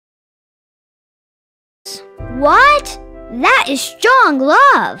What? That is strong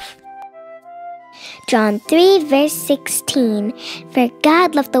love. John 3, verse 16. For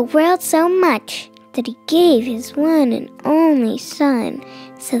God loved the world so much that he gave his one and only Son,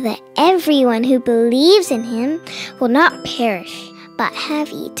 so that everyone who believes in him will not perish, but have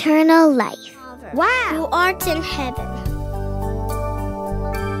eternal life. Wow! Who art in heaven,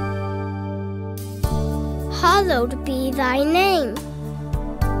 hallowed be thy name.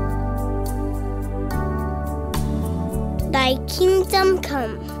 Thy kingdom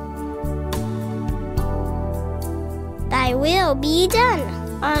come. Thy will be done,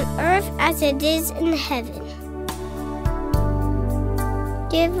 on earth as it is in heaven.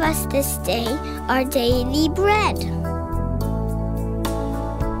 Give us this day our daily bread.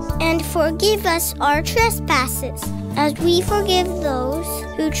 And forgive us our trespasses, as we forgive those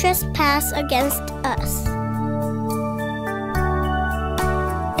who trespass against us.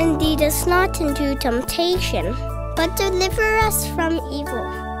 And lead us not into temptation, but deliver us from evil.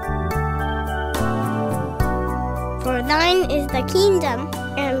 For thine is the kingdom,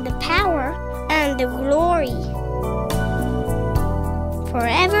 and the power, and the glory,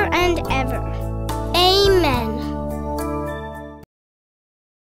 forever and ever. Amen.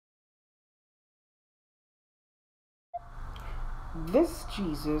 This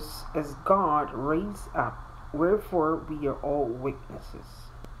Jesus is God raised up, wherefore we are all witnesses.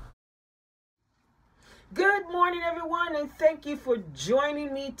 Good morning, everyone, and thank you for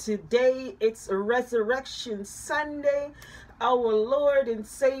joining me today. It's a Resurrection Sunday. Our Lord and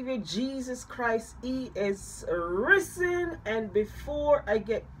Savior Jesus Christ, He is risen. And before I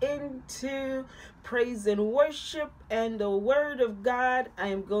get into praise and worship and the Word of God, I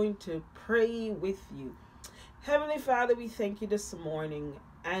am going to pray with you. Heavenly Father, we thank you this morning.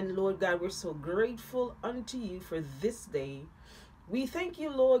 And Lord God, we're so grateful unto you for this day. We thank you,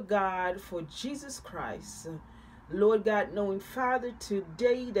 Lord God, for Jesus Christ. Lord God, knowing, Father,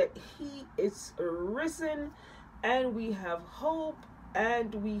 today that He is risen and we have hope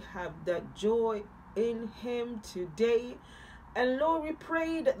and we have that joy in Him today. And Lord, we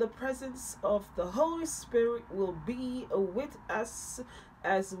pray that the presence of the Holy Spirit will be with us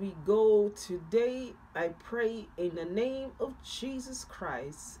as we go today. I pray in the name of Jesus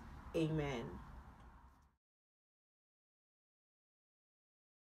Christ. Amen.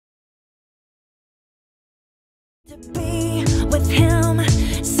 To be with him,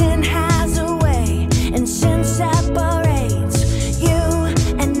 sin has a way, and sin separates you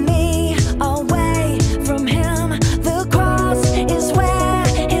and me away from him. The cross is where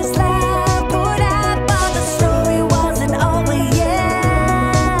his love poured out, but the story wasn't over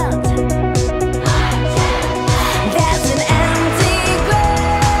yet. There's an empty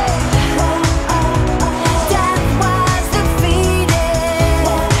grave. Death was defeated.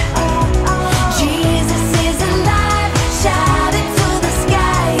 Jesus is alive. Shout it to the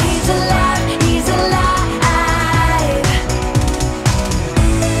sky. He's alive. He's alive.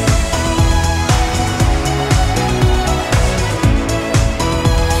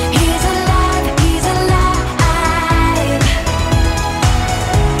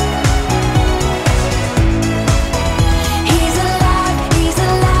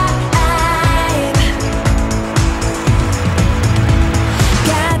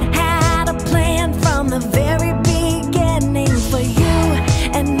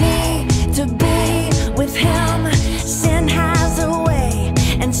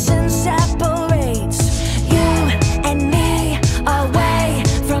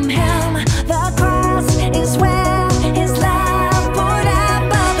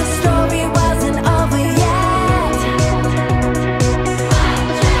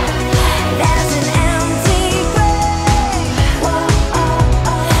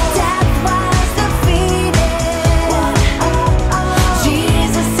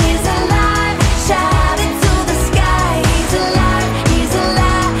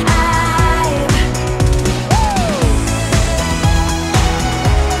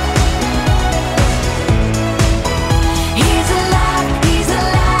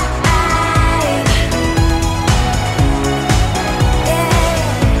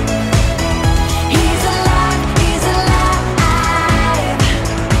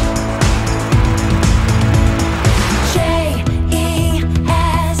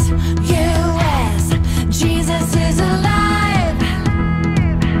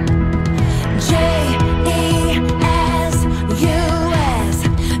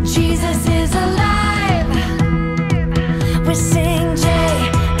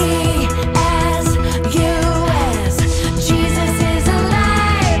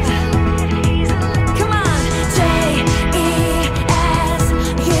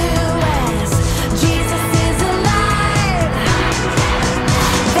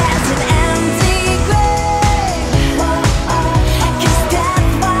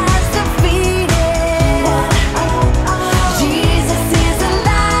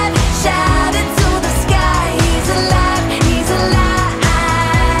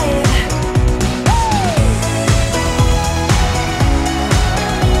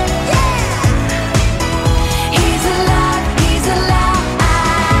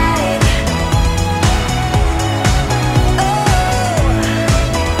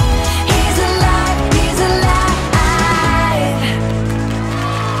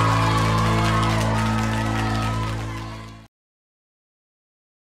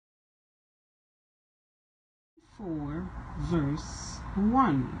 4, verse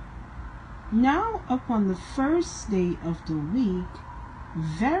 1. Now upon the first day of the week,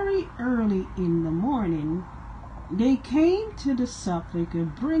 very early in the morning, they came to the sepulchre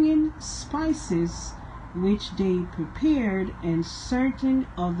bringing spices which they prepared, and certain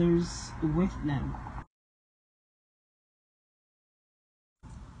others with them.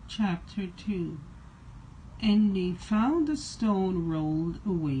 Chapter 2. And they found the stone rolled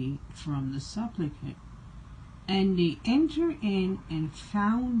away from the sepulchre. And they entered in and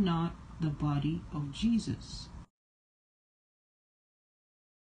found not the body of Jesus.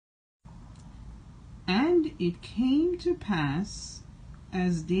 And it came to pass,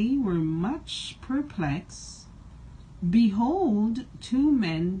 as they were much perplexed, behold, 2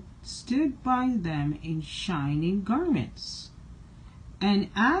 men stood by them in shining garments. And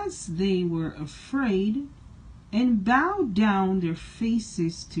as they were afraid, and bowed down their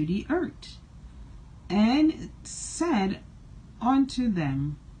faces to the earth, and said unto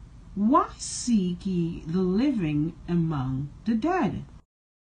them, Why seek ye the living among the dead?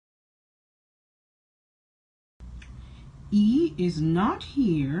 He is not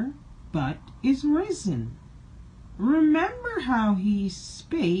here, but is risen. Remember how he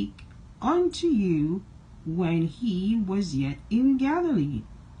spake unto you when he was yet in Galilee,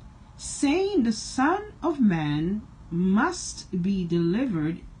 saying, The Son of Man must be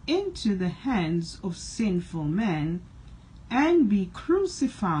delivered into the hands of sinful men, and be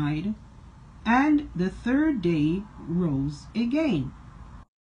crucified, and the 3rd day rose again.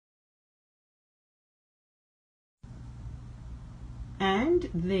 And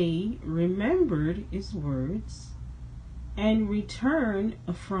they remembered his words, and returned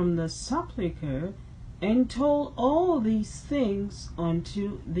from the sepulchre, and told all these things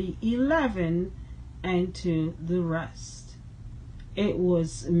unto the 11 and to the rest. It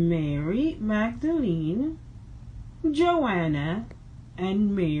was Mary Magdalene, Joanna,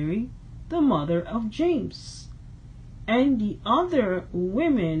 and Mary, the mother of James, and the other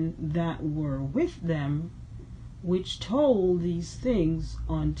women that were with them, which told these things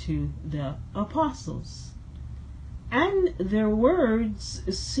unto the apostles. And their words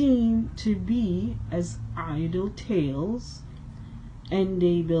seemed to be as idle tales, and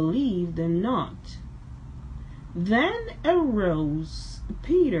they believed them not. Then arose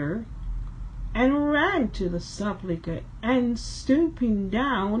Peter, and ran to the sepulchre, and stooping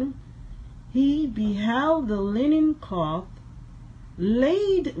down, he beheld the linen cloth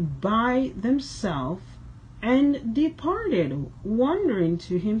laid by themselves, and departed, wondering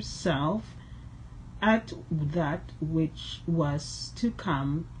to himself at that which was to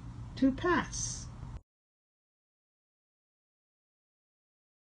come to pass.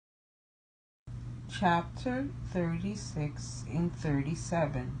 Chapter 36 and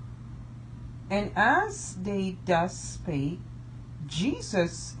 37. And as they thus spake,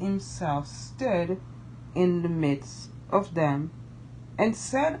 Jesus himself stood in the midst of them, and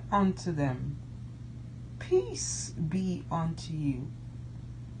said unto them, Peace be unto you.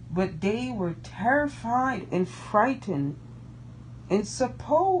 But they were terrified and frightened, and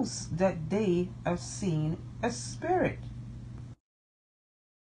supposed that they have seen a spirit.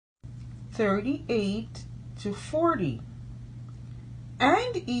 38 to 40.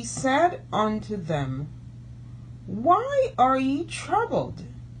 And he said unto them, Why are ye troubled?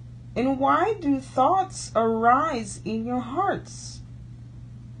 And why do thoughts arise in your hearts?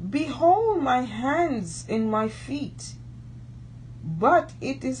 Behold my hands and my feet, but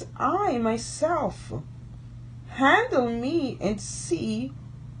it is I myself. Handle me and see,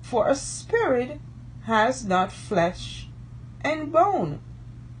 for a spirit has not flesh and bone,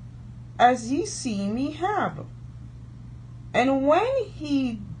 as ye see me have. And when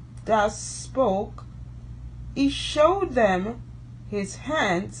he thus spoke, he showed them his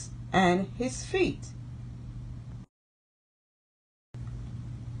hands and his feet.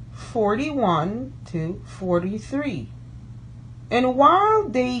 41 to 43. And while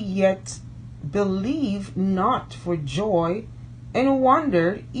they yet believed not for joy, and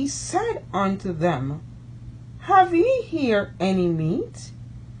wondered, he said unto them, Have ye here any meat?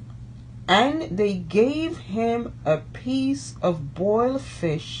 And they gave him a piece of boiled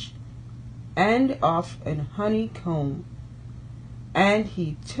fish, and of an honeycomb. And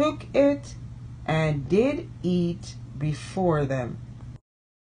he took it, and did eat before them.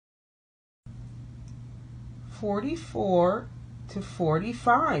 44 to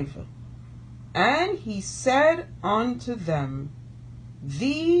 45. And he said unto them,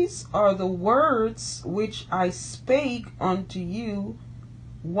 These are the words which I spake unto you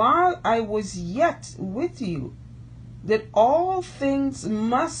while I was yet with you, that all things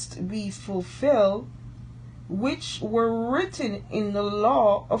must be fulfilled which were written in the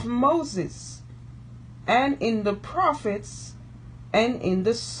law of Moses, and in the prophets, and in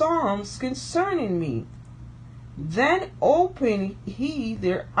the Psalms concerning me. Then open he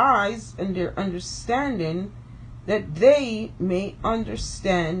their eyes and their understanding, that they may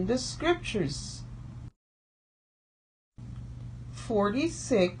understand the scriptures.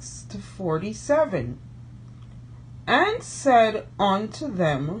 46 to 47. And said unto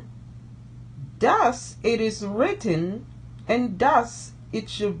them, Thus it is written, and thus it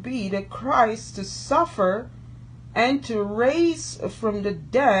shall be, that Christ to suffer and to raise from the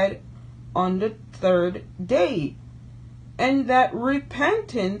dead on the third day, and that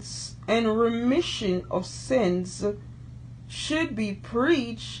repentance and remission of sins should be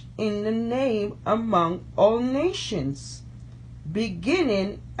preached in the name among all nations,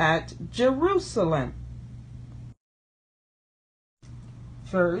 beginning at Jerusalem.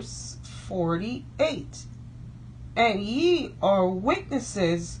 Verse 48. And ye are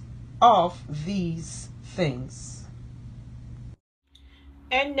witnesses of these things.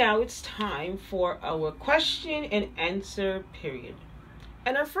 And now it's time for our question and answer period.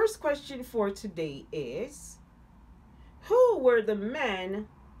 And our first question for today is, who were the men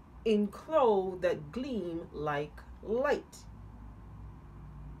in clothes that gleam like light?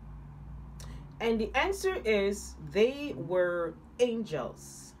 And the answer is, they were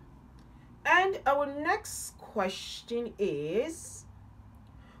angels. And our next question is,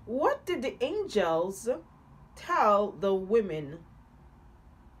 what did the angels tell the women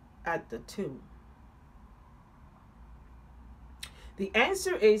at the tomb? The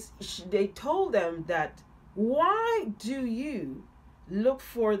answer is, they told them that, why do you look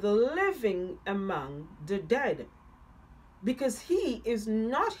for the living among the dead? Because he is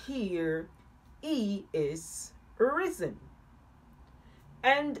not here, he is risen.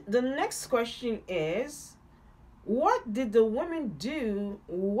 And the next question is, what did the women do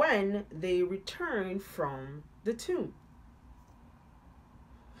when they returned from the tomb?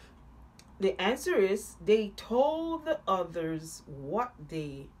 The answer is, they told the others what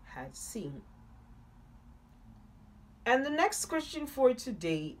they had seen. And the next question for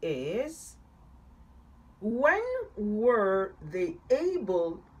today is, when were they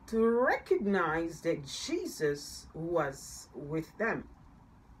able to recognize that Jesus was with them?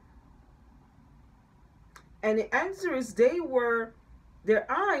 And the answer is,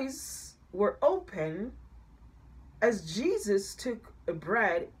 their eyes were open as Jesus took a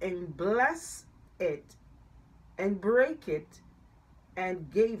bread and blessed it and break it and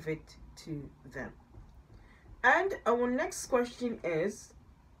gave it to them. And our next question is,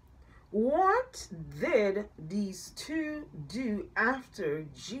 what did these two do after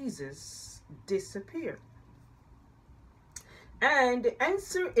Jesus disappeared? And the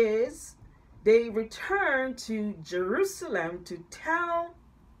answer is, they returned to Jerusalem to tell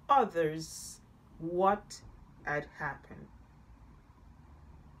others what had happened.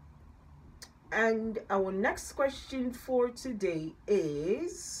 And our next question for today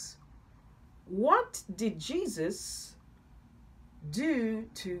is, what did Jesus do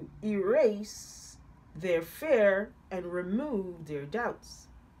to erase their fear and remove their doubts?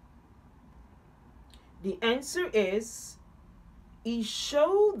 The answer is, he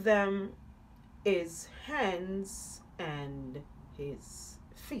showed them his hands and his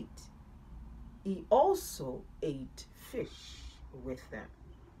feet. He also ate fish with them.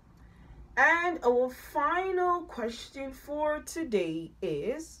 And our final question for today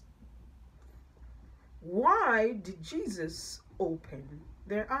is, why did Jesus open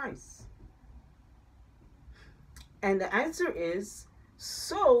their eyes? And the answer is,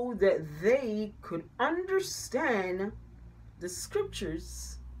 so that they could understand the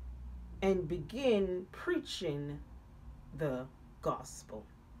scriptures and begin preaching the gospel.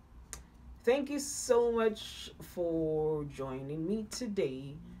 Thank you so much for joining me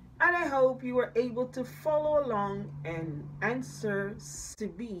today, and I hope you were able to follow along and answer to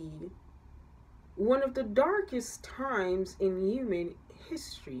be one of the darkest times in human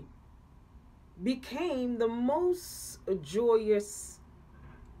history became the most joyous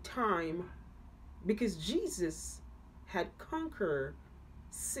time, because Jesus had conquered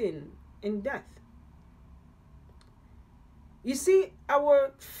sin and death. You see,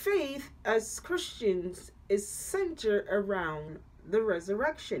 our faith as Christians is centered around the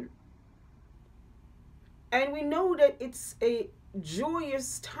resurrection. And we know that it's a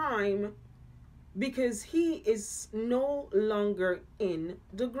joyous time because he is no longer in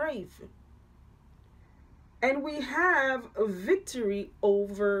the grave. And we have a victory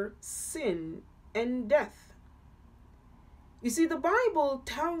over sin and death. You see, the Bible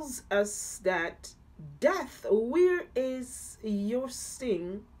tells us that Death, where is your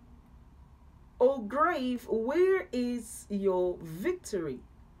sting? O grave, where is your victory?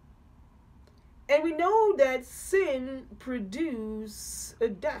 And we know that sin produces a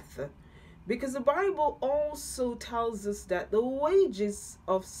death, because the Bible also tells us that the wages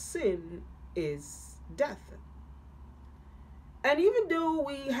of sin is death. And even though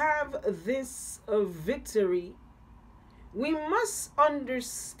we have this victory, we must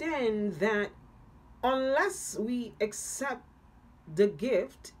understand that unless we accept the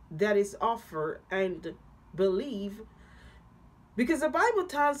gift that is offered and believe, because the Bible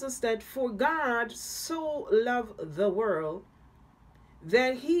tells us that for God so loved the world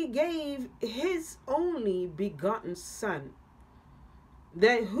that he gave his only begotten Son,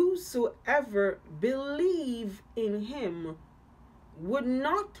 that whosoever believe in him would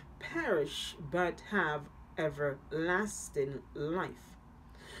not perish but have everlasting life.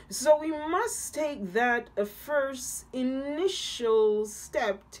 So we must take that first initial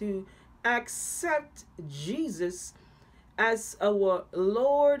step to accept Jesus as our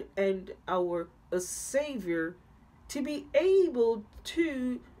Lord and our Savior, to be able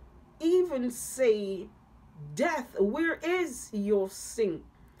to even say, death, where is your sting?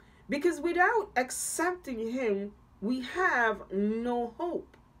 Because without accepting him, we have no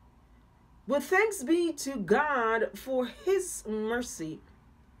hope. But thanks be to God for his mercy,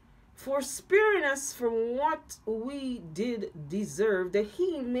 for sparing us from what we did deserve, that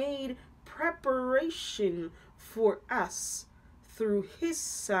he made preparation for us through his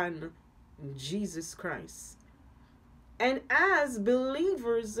Son, Jesus Christ. And as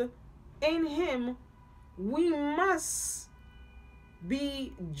believers in him, we must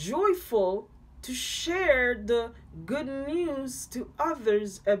be joyful to share the good news to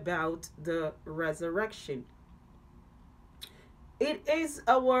others about the resurrection. It is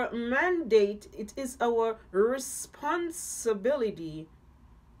our mandate, it is our responsibility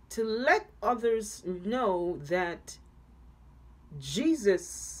to let others know that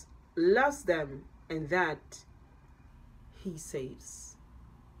Jesus loves them and that he saves.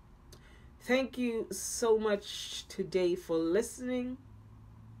 Thank you so much today for listening.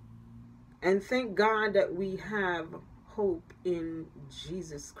 And thank God that we have hope in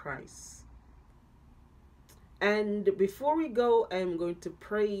Jesus Christ. And before we go, I'm going to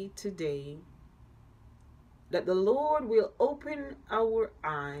pray today that the Lord will open our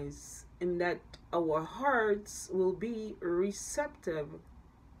eyes and that our hearts will be receptive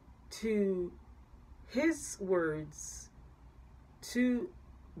to his words, to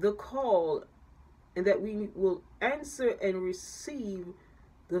the call, and that we will answer and receive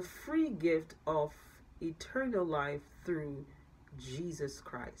the free gift of eternal life through Jesus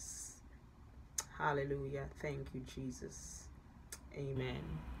Christ. Hallelujah. Thank you, Jesus. Amen.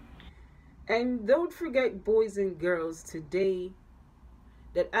 And don't forget, boys and girls, today,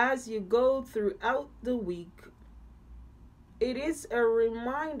 that as you go throughout the week, it is a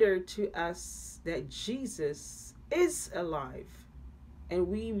reminder to us that Jesus is alive. And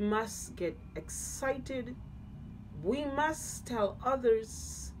we must get excited. We must tell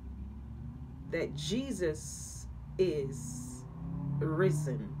others that Jesus is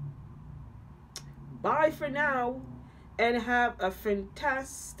risen. Bye for now, and have a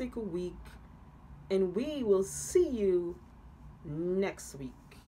fantastic week. And we will see you next week.